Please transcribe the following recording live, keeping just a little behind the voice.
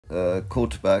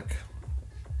quarterback,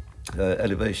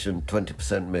 elevation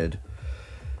 20% mid.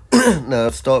 Now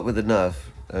start with the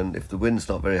nav, and if the wind's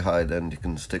not very high, then you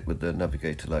can stick with the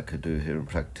navigator like I do here in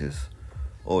practice,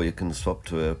 or you can swap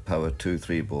to a power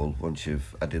 2-3 ball once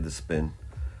you've added the spin,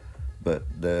 but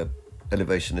the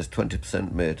elevation is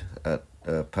 20% mid at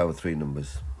power 3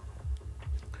 numbers.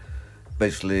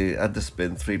 Basically add the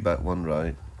spin, 3 back 1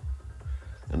 right,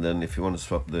 and then if you want to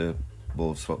swap the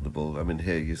ball, swap the ball. I mean,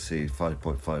 here you see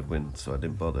 5.5 wind, so I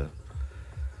didn't bother,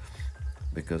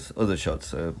 because other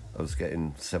shots I was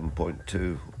getting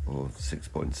 7.2 or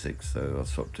 6.6, so I'll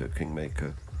swap to a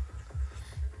Kingmaker.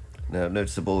 Now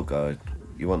notice the ball guide.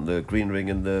 You want the green ring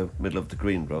in the middle of the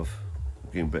green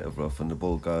bit of rough, and the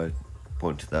ball guide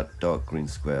point to that dark green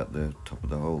square at the top of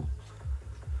the hole,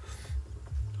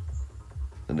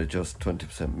 and adjust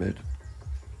 20% mid.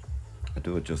 I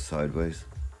do adjust sideways.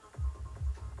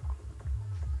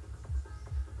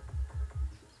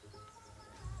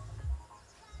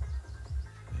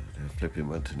 Flipping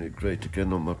mountain it great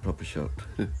again on my proper shot.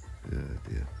 Yeah,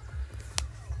 dear.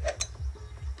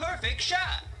 Perfect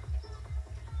shot.